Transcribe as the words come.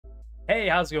Hey,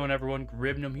 how's it going everyone?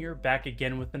 Gribnum here, back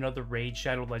again with another Raid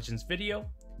Shadow Legends video.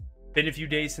 Been a few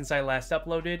days since I last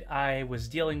uploaded. I was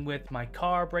dealing with my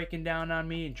car breaking down on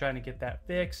me and trying to get that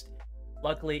fixed.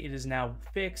 Luckily, it is now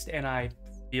fixed and I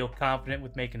feel confident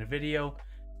with making a video.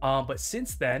 But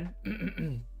since then,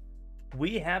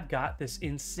 we have got this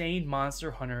insane Monster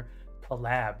Hunter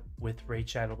collab with Raid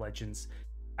Shadow Legends.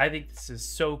 I think this is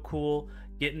so cool.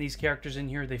 Getting these characters in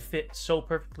here, they fit so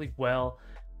perfectly well.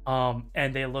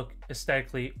 And they look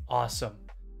aesthetically awesome.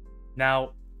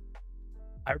 Now,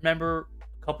 I remember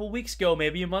a couple weeks ago,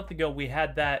 maybe a month ago, we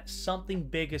had that Something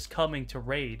Big is Coming to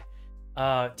Raid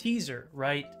teaser,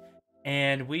 right?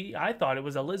 And I thought it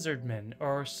was a lizardman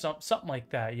or something like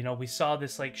that. You know, we saw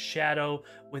this like shadow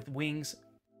with wings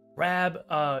grab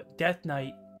Death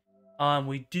Knight.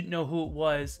 We didn't know who it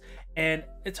was, and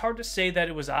it's hard to say that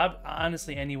it was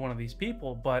honestly any one of these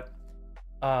people, but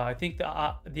I think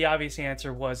the obvious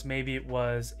answer was maybe it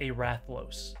was a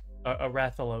Rathalos, a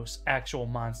Rathalos actual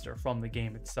monster from the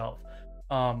game itself,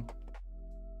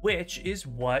 which is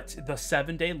what the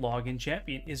 7-day login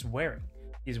champion is wearing.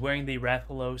 He's wearing the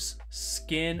Rathalos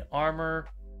skin, armor,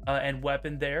 and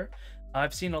weapon there.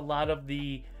 I've seen a lot of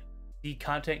the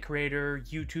content creator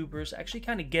YouTubers actually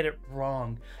kind of get it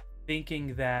wrong,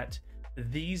 thinking that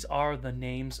these are the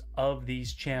names of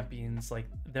these champions, like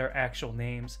their actual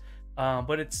names.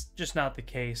 But it's just not the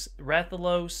case.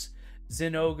 Rathalos,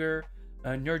 Zinogre,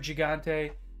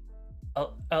 Nergigante,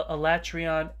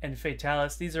 Alatreon, and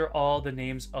Fatalis, these are all the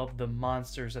names of the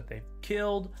monsters that they've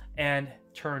killed and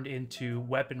turned into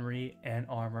weaponry and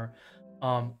armor.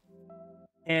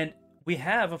 And we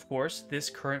have, of course,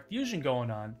 this current fusion going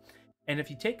on. And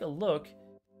if you take a look,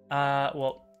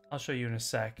 well, I'll show you in a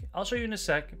sec.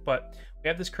 But we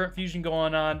have this current fusion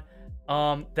going on.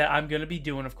 That I'm going to be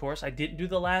doing, of course. I didn't do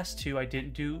the last two. I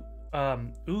didn't do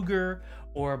Uger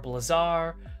or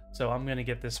Blazar, so I'm going to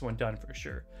get this one done for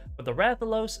sure. But the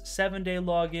Rathalos 7-day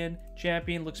login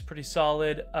champion looks pretty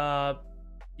solid.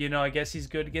 You know, I guess he's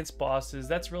good against bosses.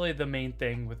 That's really the main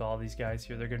thing with all these guys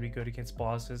here. They're going to be good against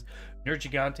bosses.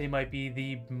 Nergigante might be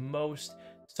the most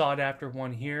sought after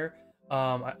one here.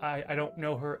 I don't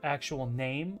know her actual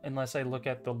name unless I look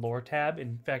at the lore tab.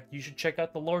 In fact, you should check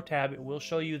out the lore tab. It will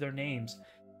show you their names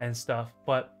and stuff.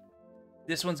 But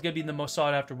this one's gonna be the most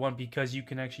sought after one because you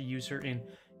can actually use her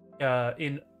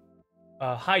in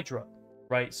Hydra,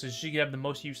 right? So she can have the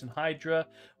most use in Hydra.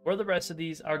 Where the rest of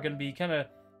these are gonna be kind of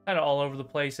all over the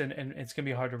place, and it's gonna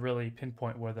be hard to really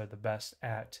pinpoint where they're the best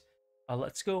at.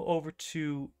 Let's go over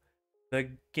to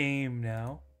the game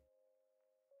now.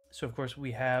 So of course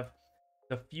we have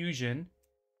the fusion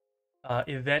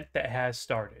event that has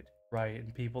started, right?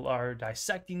 And people are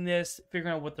dissecting this,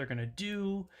 figuring out what they're gonna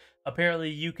do. Apparently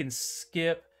you can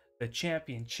skip the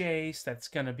champion chase. That's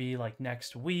gonna be like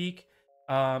next week,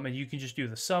 and you can just do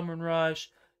the summon rush.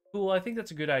 Cool. I think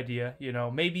that's a good idea. You know,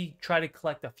 maybe try to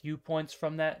collect a few points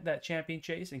from that champion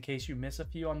chase in case you miss a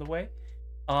few on the way.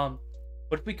 But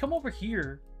if we come over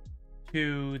here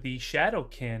to the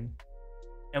Shadowkin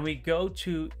and we go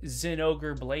to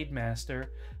Zinogre Blademaster,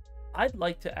 I'd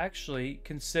like to actually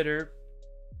consider,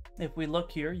 if we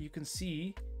look here, you can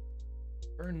see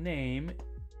her name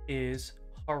is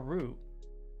Haru.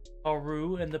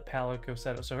 Haru and the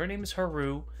Palico. So her name is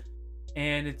Haru,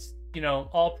 and it's, you know,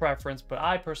 all preference, but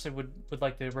I personally would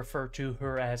like to refer to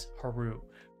her as Haru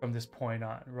from this point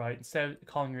on, right? Instead of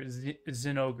calling her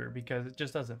Zinogre, because it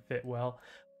just doesn't fit well.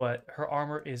 But her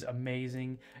armor is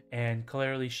amazing, and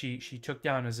clearly she took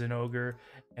down a Zinogre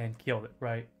and killed it,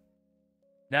 right?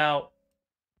 Now,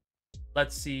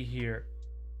 let's see here.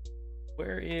 We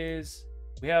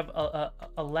have a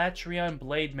Alatreon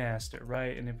Blademaster,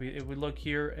 right? And if we look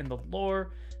here in the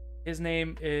lore, his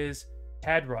name is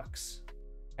Hadrux.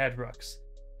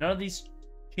 None of these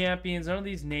champions, none of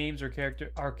these names are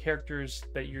characters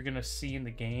that you're gonna see in the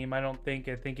game. I think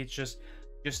it's just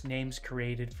names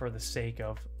created for the sake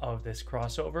of this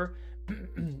crossover.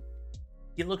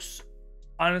 He looks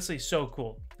honestly so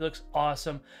cool. He looks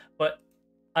awesome, but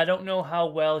I don't know how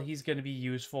well he's going to be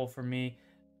useful for me.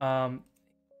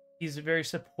 He's a very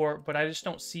support, but I just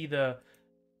don't see the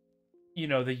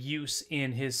use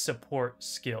in his support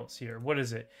skills here. What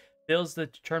is it? Builds the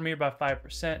turn meter by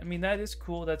 5%. I mean, that is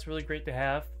cool. That's really great to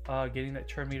have, getting that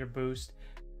turn meter boost.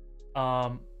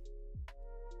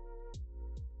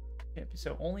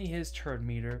 So only his turn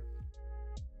meter.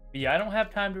 But yeah, I don't have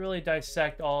time to really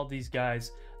dissect all these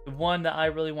guys. The one that I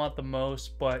really want the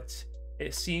most, but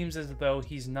it seems as though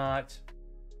he's not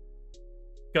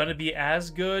gonna be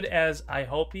as good as I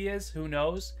hope he is. Who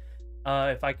knows?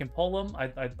 If I can pull him,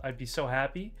 I'd be so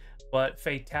happy. But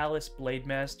Fatalis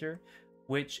Blademaster,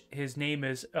 which his name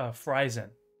is Frizen.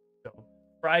 So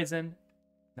Ryzen.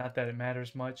 Not that it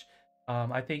matters much.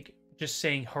 I think just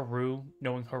saying Haru,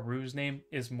 knowing Haru's name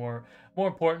is more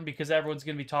important because everyone's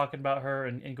gonna be talking about her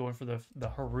and going for the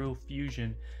Haru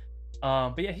fusion.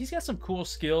 But yeah, he's got some cool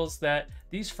skills that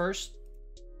these first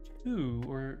two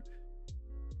or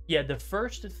yeah, the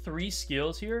first three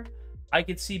skills here I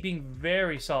could see being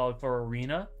very solid for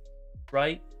arena,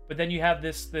 right? But then you have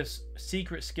this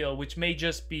secret skill which may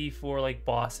just be for like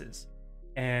bosses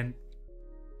and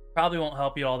probably won't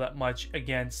help you all that much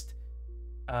against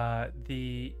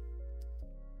the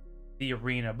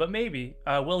arena, but maybe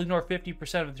will ignore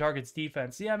 50% of the target's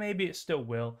defense. Yeah, maybe it still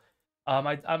will.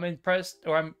 I'm impressed,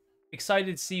 or I'm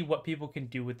excited to see what people can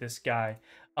do with this guy.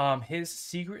 His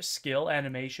secret skill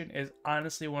animation is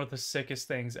honestly one of the sickest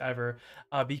things ever,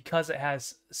 because it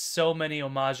has so many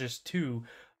homages to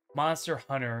Monster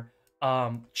Hunter,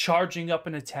 charging up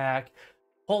an attack,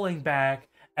 pulling back,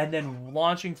 and then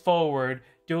launching forward,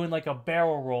 doing like a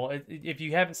barrel roll. If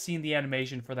you haven't seen the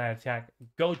animation for that attack,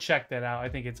 go check that out. I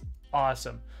think it's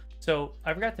awesome. So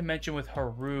I forgot to mention with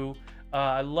Haru,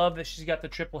 I love that she's got the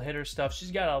triple hitter stuff.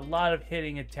 She's got a lot of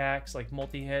hitting attacks, like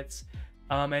multi-hits.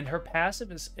 And her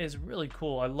passive is really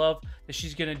cool. I love that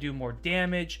she's going to do more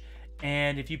damage.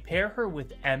 And if you pair her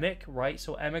with Emic, right?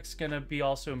 So Emic's going to be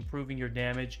also improving your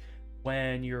damage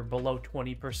when you're below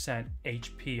 20%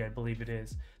 HP, I believe it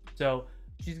is. So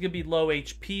she's going to be low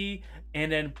HP,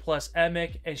 and then plus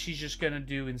Emic, and she's just going to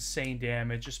do insane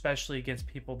damage, especially against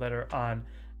people that are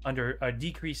under a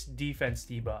decreased defense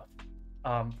debuff.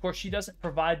 Of course, she doesn't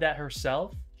provide that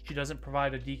herself. She doesn't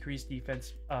provide a decreased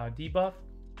defense debuff.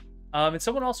 And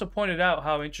someone also pointed out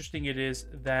how interesting it is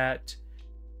that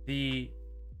if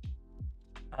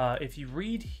you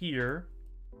read here,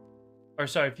 or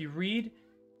sorry, if you read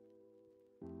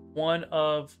one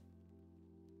of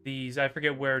these, I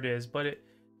forget where it is, but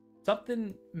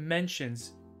something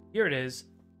mentions, here it is.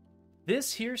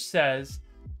 This here says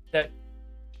that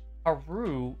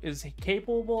Haru is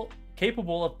capable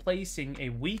of placing a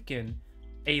weaken,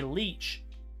 a leech,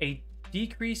 a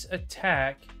decrease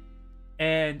attack,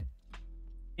 and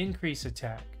increase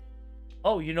attack.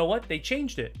 Oh, you know what? They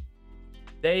changed it.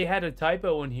 They had a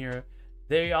typo in here.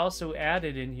 They also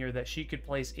added in here that she could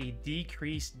place a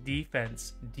decreased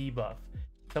defense debuff.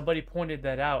 Somebody pointed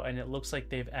that out, and it looks like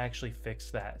they've actually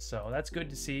fixed that. So that's good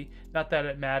to see. Not that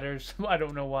it matters. I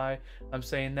don't know why I'm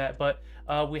saying that, but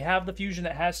we have the fusion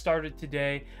that has started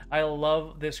today. I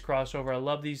love this crossover. I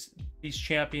love these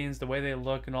champions, the way they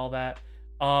look and all that.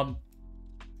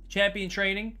 Champion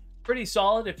training, pretty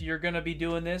solid if you're going to be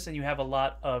doing this and you have a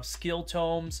lot of skill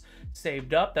tomes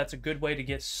saved up. That's a good way to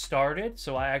get started.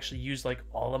 So I actually use like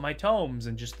all of my tomes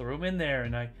and just threw them in there,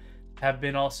 and I have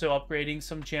been also upgrading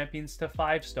some champions to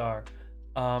 5-star.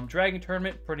 Dragon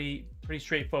tournament, pretty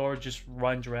straightforward, just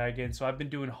run dragon. So I've been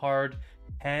doing hard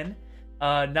 10.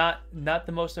 Not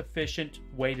the most efficient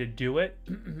way to do it.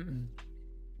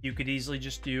 You could easily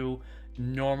just do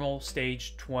normal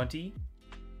stage 20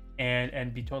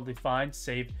 and be totally fine,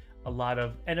 save a lot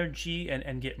of energy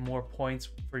and get more points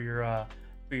for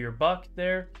your buck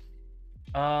there.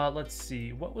 Let's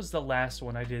see, what was the last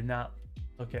one I did not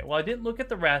look at? Well, I didn't look at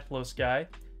the Rathalos guy.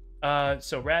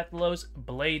 So Rathalos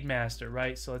Blade Master,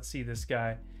 right? So let's see this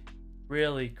guy.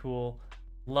 Really cool.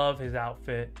 Love his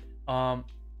outfit. And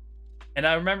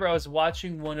I remember I was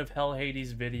watching one of Hell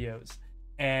Hades videos,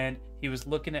 and he was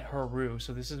looking at Haru.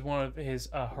 So this is one of his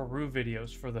Haru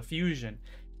videos for the fusion,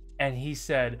 and he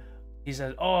said,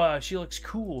 "Oh, she looks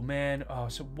cool, man. Oh,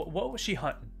 so what was she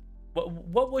hunting?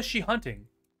 What was she hunting?"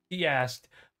 He asked,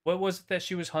 "What was it that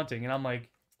she was hunting?" And I'm like,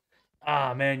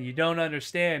 "Ah, man, you don't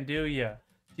understand, do you?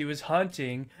 She was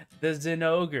hunting the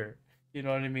Zinogre." You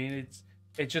know what I mean?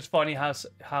 It's just funny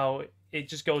how it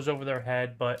just goes over their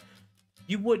head, but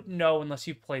you wouldn't know unless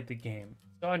you played the game.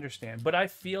 So I understand. But I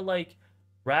feel like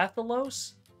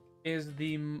Rathalos is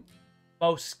the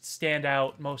most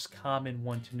standout, most common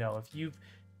one to know. If you've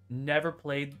never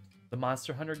played the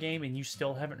Monster Hunter game and you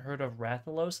still haven't heard of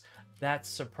Rathalos, that's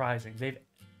surprising.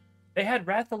 They had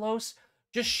Rathalos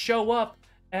just show up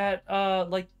at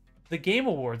like the Game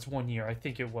Awards one year, I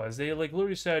think it was. They like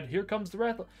literally said, "Here comes the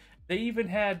Rathalos." They even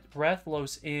had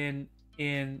Rathalos in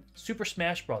Super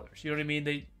Smash Brothers. You know what I mean?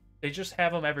 They just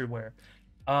have him everywhere.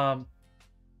 Of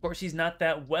course, he's not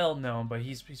that well known, but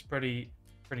he's pretty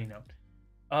known.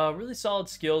 Really solid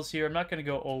skills here. I'm not going to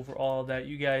go over all of that.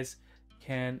 You guys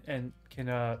can you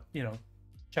know,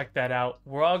 check that out.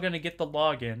 We're all going to get the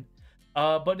login.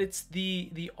 But it's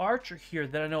the archer here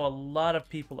that I know a lot of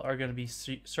people are going to be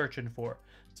searching for.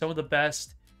 Some of the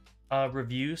best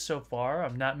reviews so far.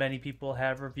 Not many people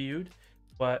have reviewed,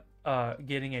 but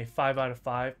getting a 5 out of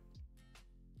 5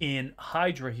 in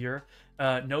Hydra here.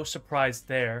 No surprise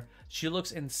there. She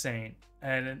looks insane.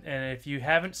 And if you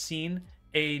haven't seen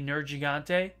a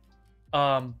Nergigante,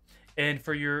 and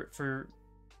for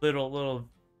little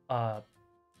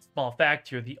small fact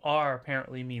here, the R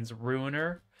apparently means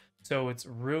ruiner. So it's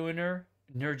ruiner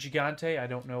Nergigante. I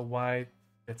don't know why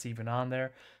that's even on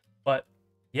there. But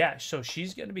yeah, so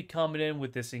she's going to be coming in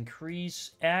with this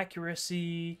increased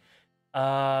accuracy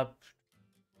for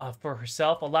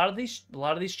herself. A lot of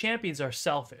these champions are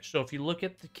selfish. So if you look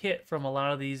at the kit from a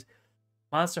lot of these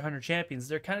Monster Hunter champions,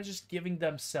 they're kind of just giving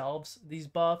themselves these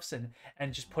buffs and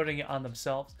just putting it on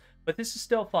themselves. But this is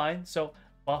still fine. So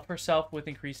buff herself with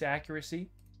increased accuracy,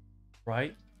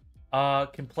 right?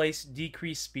 Can place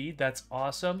decreased speed. That's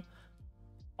awesome.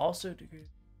 Also,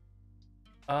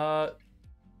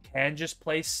 can just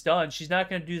place stun. She's not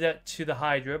going to do that to the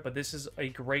Hydra, but this is a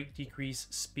great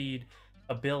decreased speed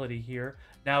ability here.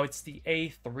 Now it's the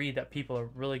A3 that people are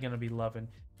really going to be loving.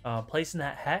 Placing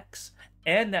that Hex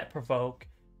and that Provoke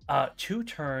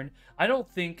 2-turn. I don't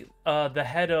think the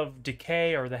head of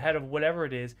Decay or the head of whatever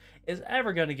it is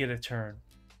ever going to get a turn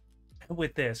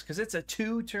with this, because it's a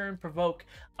 2-turn Provoke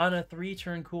on a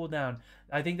 3-turn cooldown.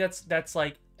 I think that's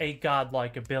like a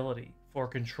godlike ability for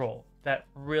control. That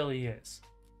really is.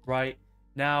 Right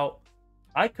now,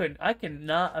 I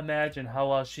cannot imagine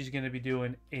how else she's going to be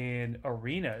doing in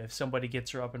Arena if somebody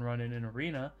gets her up and running in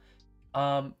Arena.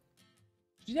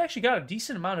 She's actually got a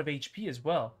decent amount of HP as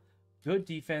well. Good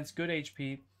defense, good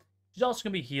HP. She's also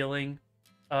going to be healing,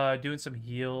 doing some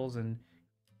heals and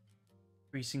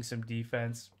increasing some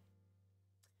defense.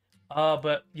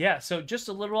 But yeah, so just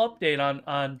a little update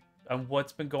on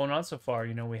what's been going on so far.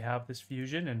 You know, we have this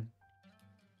fusion and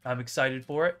I'm excited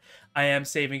for it. I am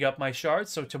saving up my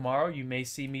shards, so tomorrow you may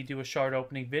see me do a shard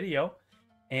opening video,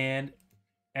 and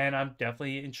I'm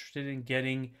definitely interested in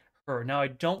getting her. Now, I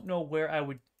don't know where I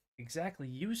would exactly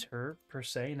use her per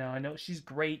se. Now, I know she's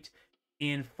great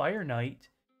in Fire Knight.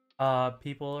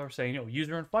 People are saying, you know, use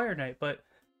her in Fire Knight, but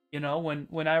you know,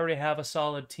 when I already have a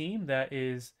solid team that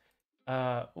is,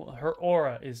 her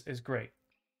aura is great.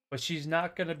 But she's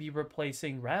not going to be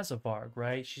replacing Razavarg,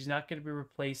 right? She's not going to be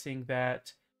replacing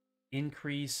that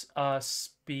increase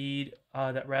speed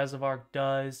that Razavarg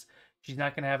does. She's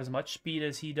not going to have as much speed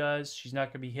as he does. She's not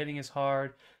going to be hitting as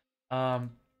hard. I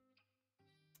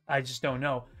just don't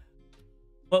know.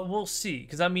 But we'll see.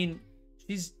 Because, I mean,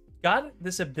 she's got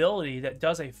this ability that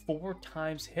does a 4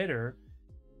 times hitter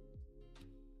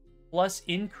plus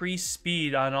increased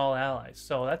speed on all allies.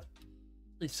 So that's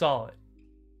really solid.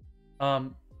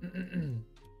 But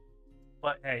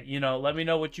hey, you know, let me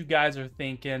know what you guys are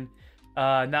thinking.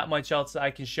 Not much else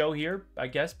I can show here, I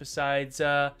guess, besides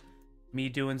me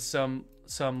doing some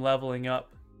leveling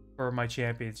up for my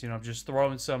champions. You know, I'm just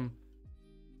throwing some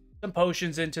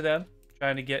potions into them,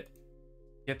 trying to get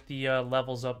the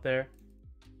levels up there.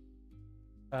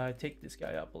 Take this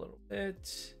guy up a little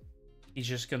bit. He's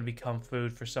just going to become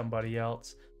food for somebody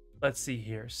else. Let's see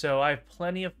here. So I have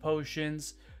plenty of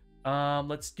potions.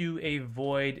 Let's do a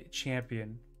Void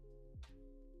champion.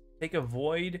 Take a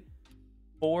Void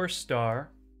 4-star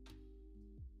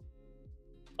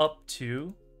up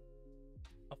to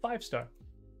a 5-star.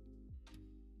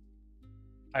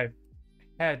 I've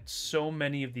had so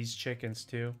many of these chickens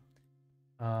too.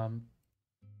 So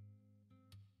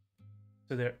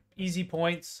they're easy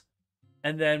points.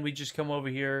 And then we just come over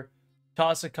here,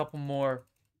 toss a couple more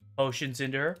potions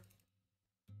into her.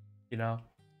 You know,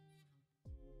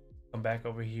 come back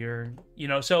over here. You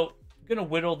know, so I'm gonna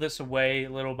whittle this away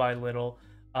little by little.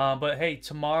 But hey,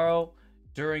 tomorrow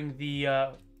during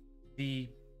the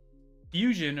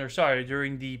fusion, or sorry,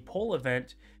 during the poll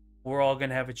event, we're all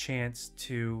gonna have a chance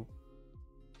to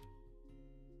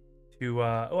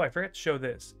oh, I forgot to show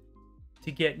this,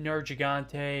 to get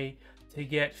Nergigante, to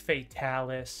get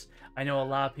Fatalis. I know a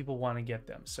lot of people want to get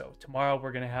them, so tomorrow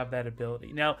we're gonna have that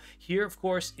ability. Now here, of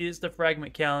course, is the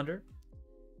fragment calendar.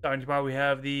 Starting tomorrow, we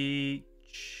have the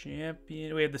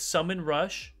champion, we have the summon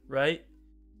rush, right?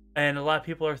 And a lot of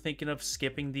people are thinking of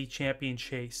skipping the champion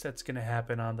chase. That's going to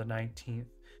happen on the 19th.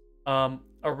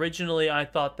 Originally, I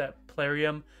thought that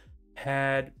Plarium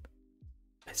had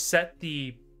set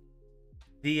the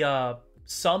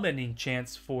summoning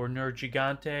chance for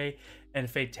Nergigante and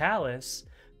Fatalis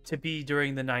to be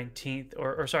during the 19th,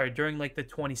 or sorry, during like the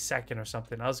 22nd or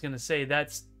something. I was going to say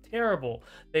that's terrible.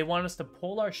 They want us to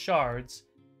pull our shards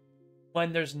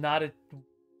when there's not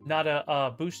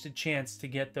a boosted chance to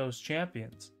get those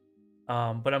champions.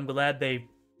 But I'm glad they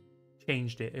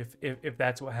changed it if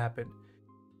that's what happened.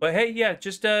 But hey, yeah,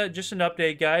 just an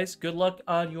update, guys. Good luck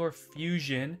on your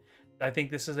fusion. I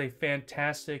think this is a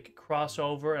fantastic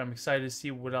crossover. I'm excited to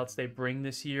see what else they bring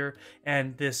this year.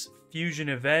 And this fusion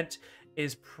event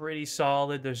is pretty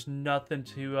solid. There's nothing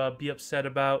to be upset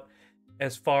about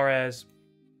as far as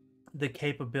the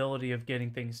capability of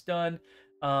getting things done.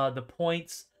 The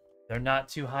points, they're not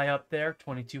too high up there.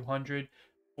 2,200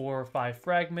 for 5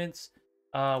 fragments.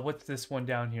 What's this one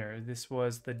down here? This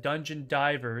was the Dungeon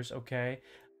Divers. Okay,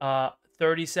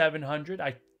 3,700.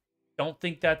 I don't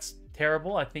think that's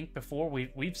terrible. I think before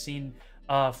we've seen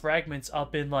fragments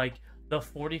up in like the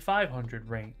 4,500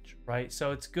 range, right?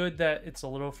 So it's good that it's a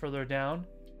little further down.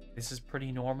 This is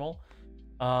pretty normal.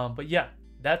 But yeah,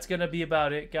 that's gonna be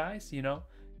about it, guys. You know,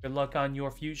 good luck on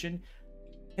your fusion.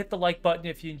 Hit the like button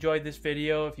if you enjoyed this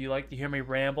video, if you like to hear me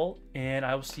ramble, and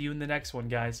I will see you in the next one,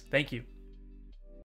 guys. Thank you.